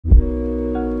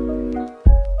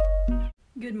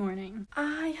Good morning.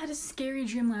 I had a scary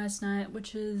dream last night,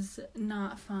 which is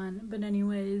not fun. But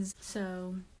anyways,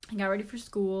 so I got ready for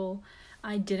school.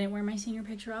 I didn't wear my senior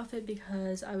picture outfit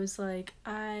because I was like,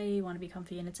 I want to be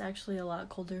comfy, and it's actually a lot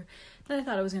colder than I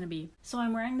thought it was going to be. So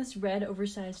I'm wearing this red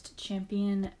oversized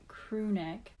Champion crew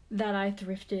neck that I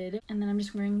thrifted, and then I'm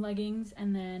just wearing leggings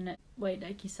and then white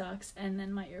Nike socks and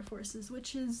then my Air Forces,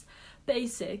 which is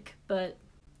basic, but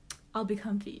I'll be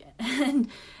comfy.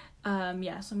 And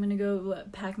yeah, so I'm gonna go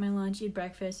pack my lunch, eat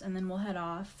breakfast, and then we'll head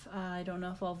off. I don't know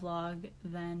if I'll vlog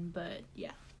then, but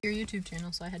yeah. Your YouTube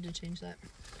channel, so I had to change that.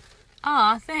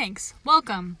 Aw, thanks.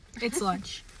 Welcome. It's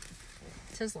lunch.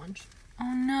 It says lunch.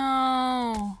 Oh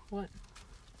no. What?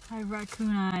 I have raccoon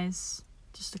eyes.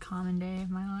 Just a common day of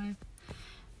my life.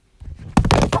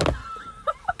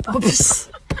 Oops.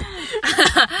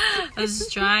 I was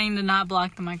just trying to not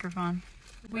block the microphone.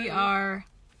 We are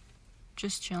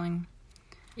just chilling.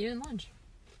 Eating lunch.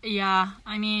 Yeah,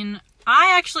 I mean,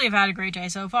 I actually have had a great day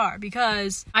so far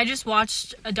because I just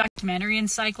watched a documentary in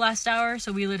psych last hour,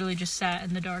 so we literally just sat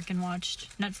in the dark and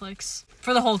watched Netflix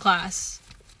for the whole class.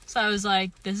 So I was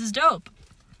like, this is dope.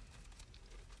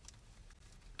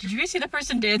 Did you guys see that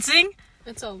person dancing?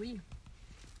 It's Ali.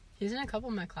 He's in a couple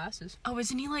of my classes. Oh,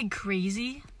 isn't he like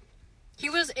crazy? He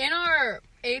was in our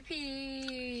AP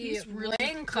really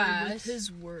Lang class. with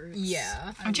his words.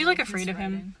 Yeah. Aren't you like afraid of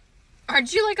him?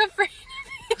 Aren't you like afraid of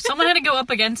him? Someone had to go up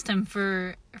against him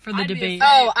for the debate.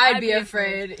 Oh, I'd be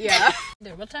afraid. Yeah.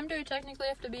 What time do we technically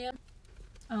have to be in?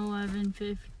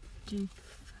 11:50.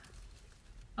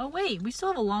 Oh wait, we still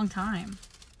have a long time.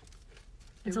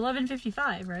 It's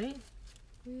 11:55, right?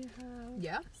 We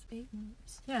have 8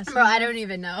 minutes. Yeah. So Bro, I don't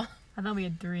even know. I thought we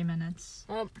had 3 minutes.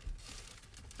 Well,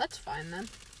 that's fine then.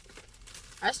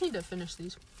 I just need to finish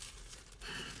these.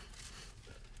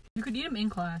 You could eat them in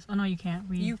class. Oh no, you can't.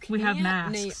 We have can't,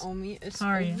 masks. Naomi, it's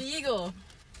Sorry. illegal.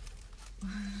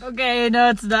 Okay, no,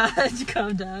 it's not.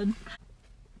 Calm down.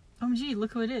 OMG,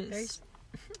 look who it is. Guys.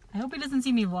 I hope he doesn't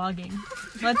see me vlogging.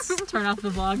 Let's turn off the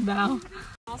vlog now.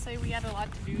 I'll say we had a lot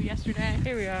to do yesterday.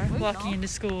 Here we are, walking into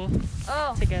school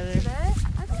Oh, together. today?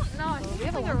 I don't know. I think we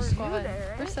have like a long review squad. day,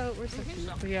 right? We're so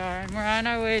cute. We are, and we're on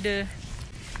our way to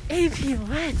AP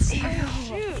Let's. Oh,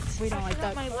 shoot. We don't I like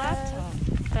forgot that. my laptop.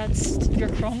 That's your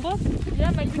Chromebook?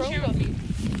 Yeah, my Chromebook.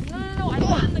 No, I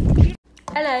don't in the computer.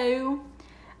 Hello.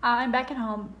 I'm back at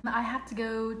home. I have to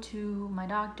go to my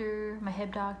doctor, my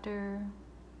hip doctor.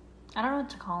 I don't know what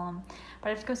to call him, but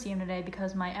I have to go see him today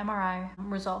because my MRI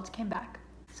results came back.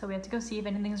 So we have to go see if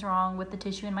anything's wrong with the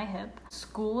tissue in my hip.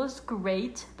 School is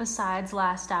great besides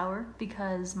last hour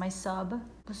because my sub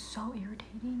was so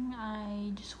irritating.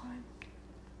 I just want to...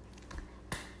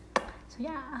 So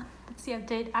yeah, that's the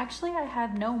update. Actually, I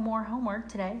have no more homework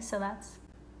today, so that's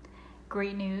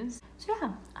great news. So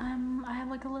yeah, I have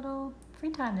like a little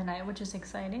free time tonight, which is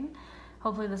exciting.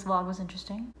 Hopefully this vlog was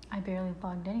interesting. I barely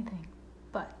vlogged anything,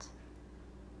 but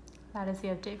that is the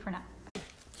update for now.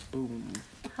 Boom.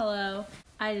 Hello.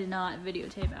 I did not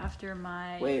videotape after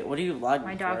my Wait, what are you vlogging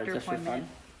my for? doctor Just for appointment fun?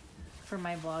 for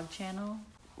my vlog channel.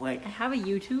 Like, I have a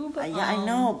YouTube. yeah, I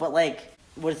know, but like,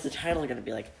 what is the title gonna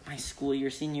be? Like, my school year,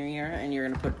 senior year, and you're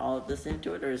gonna put all of this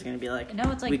into it, or is it gonna be like No,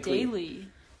 it's like weekly? daily.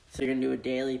 So you're gonna do a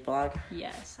daily vlog?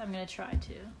 Yes, I'm gonna try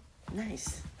to.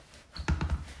 Nice.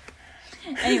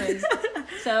 Anyways,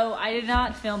 so I did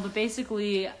not film, but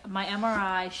basically my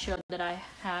MRI showed that I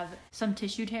have some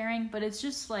tissue tearing, but it's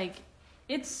just like,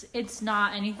 it's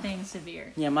not anything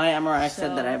severe. Yeah, my MRI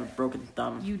said that So- I have a broken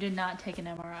thumb. You did not take an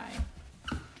MRI.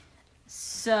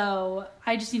 So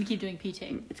I just need to keep doing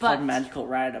P-tape. It's but, called Magical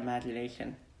Ride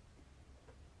Imagination.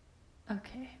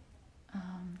 Okay.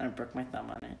 I broke my thumb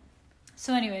on it.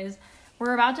 So anyways,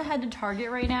 we're about to head to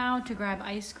Target right now to grab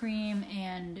ice cream,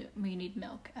 and we need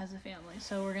milk as a family.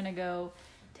 So we're gonna go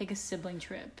take a sibling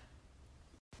trip.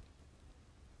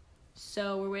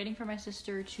 So we're waiting for my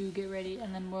sister to get ready,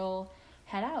 and then we'll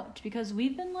head out. Because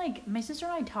we've been like, my sister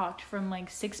and I talked from like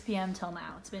 6 p.m. till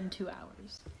now. It's been 2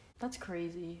 hours. That's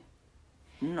crazy.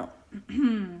 No.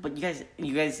 But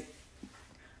you guys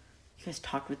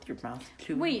talk with your mouth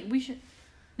too. Wait, we should...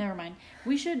 Never mind.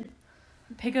 We should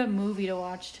pick a movie to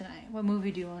watch tonight. What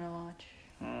movie do you want to watch?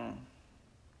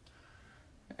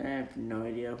 I have no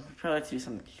idea. We'll probably have to do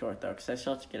something short though, because I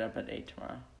still have to get up at 8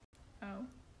 tomorrow. Oh.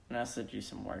 And I also do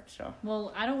some work, so.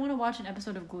 Well, I don't want to watch an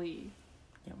episode of Glee.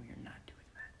 Yeah, we are not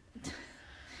doing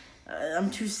that. I'm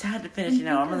too sad to finish it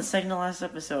now. I'm on the second to last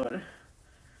episode.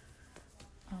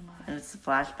 Oh my. And it's the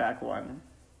flashback one.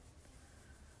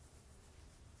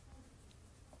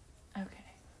 Okay.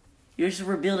 You just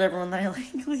revealed everyone that I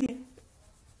like Glee.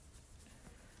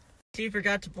 She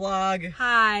forgot to vlog.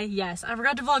 Hi, yes, I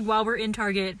forgot to vlog while we're in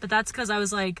Target, but that's because I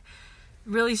was like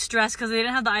really stressed because they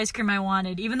didn't have the ice cream I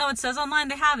wanted, even though it says online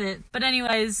they have it. But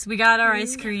anyways, we got our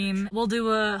ice cream. We'll do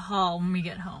a haul when we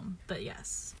get home, but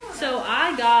yes. So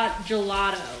I got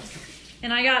gelato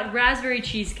and I got raspberry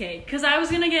cheesecake because I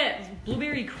was gonna get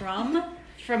blueberry crumb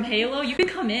from Halo. You can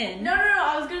come in. No,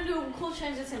 I was gonna do a cool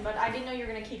transition, but I didn't know you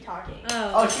were gonna keep talking.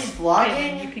 Oh, she's vlogging?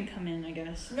 Okay, you can come in, I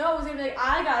guess. No, it was gonna be like,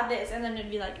 I got this, and then it'd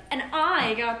be like, and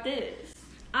I got this.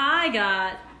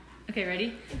 Okay,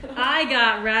 ready? I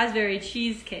got raspberry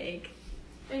cheesecake.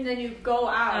 And then you go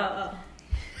out.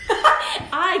 Oh.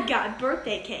 I got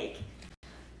birthday cake.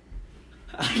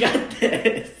 I got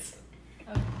this.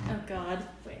 Oh God.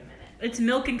 Wait a minute. It's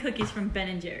milk and cookies from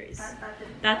Ben & Jerry's.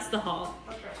 That's the haul.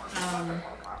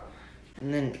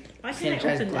 And then Why can't I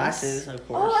sanitized open glasses, this? of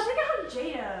course. Oh, I think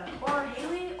I have Jada, or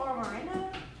Haley, or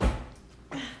Miranda.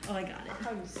 Oh, I got it. I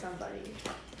hugged somebody.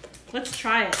 Let's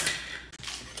try it.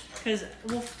 Cause,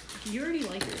 well, you already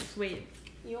like yours. Wait.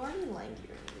 You already like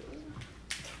yours.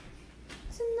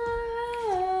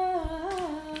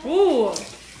 Ooh.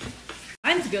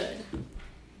 Mine's good.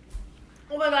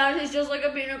 Oh my god, it tastes just like a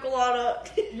pina colada.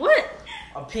 What?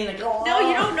 A pina colada. No,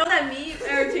 you don't know that meme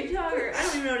or TikTok or I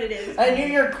don't even know what it is. I knew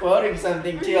you were quoting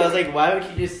something too. I was like, why would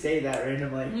you just say that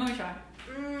randomly? Let me try.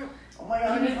 Oh my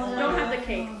god. You don't have the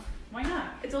cake. Why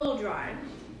not? It's a little dry.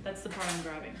 That's the part I'm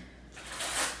grabbing.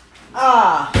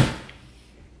 Ah.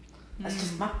 That's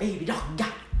just my baby dog.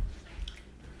 Yeah.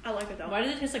 I like it though. Why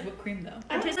does it taste like whipped cream though?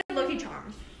 It tastes like Lucky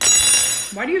Charms.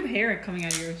 Why do you have hair coming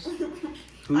out of yours?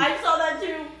 I saw that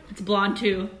too. It's blonde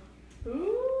too.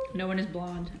 Ooh. No one is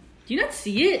blonde. Do you not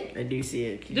see it? I do see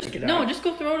it. Can you Just check it no, out? just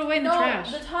go throw it away in the No,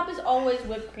 trash. the top is always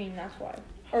whipped cream, that's why.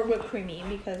 Or whipped creamy,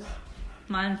 because,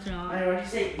 Mine's not. What'd you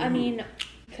say? I mean,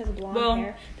 because of blonde Well,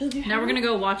 hair. Now we're gonna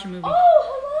go watch a movie.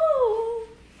 Oh,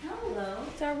 hello! Hello.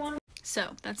 It's our one.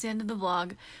 So that's the end of the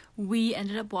vlog. We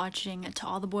ended up watching To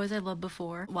All the Boys I Loved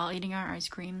Before while eating our ice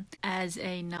cream as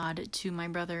a nod to my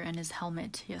brother and his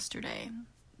helmet yesterday.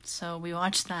 So we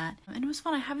watched that and it was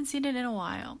fun. I haven't seen it in a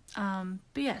while.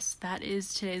 But yes, that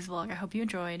is today's vlog. I hope you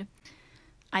enjoyed.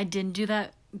 I didn't do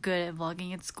that good at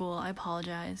vlogging at school. I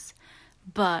apologize.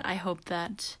 But I hope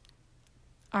that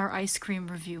our ice cream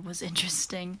review was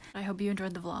interesting. I hope you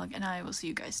enjoyed the vlog and I will see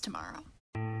you guys tomorrow.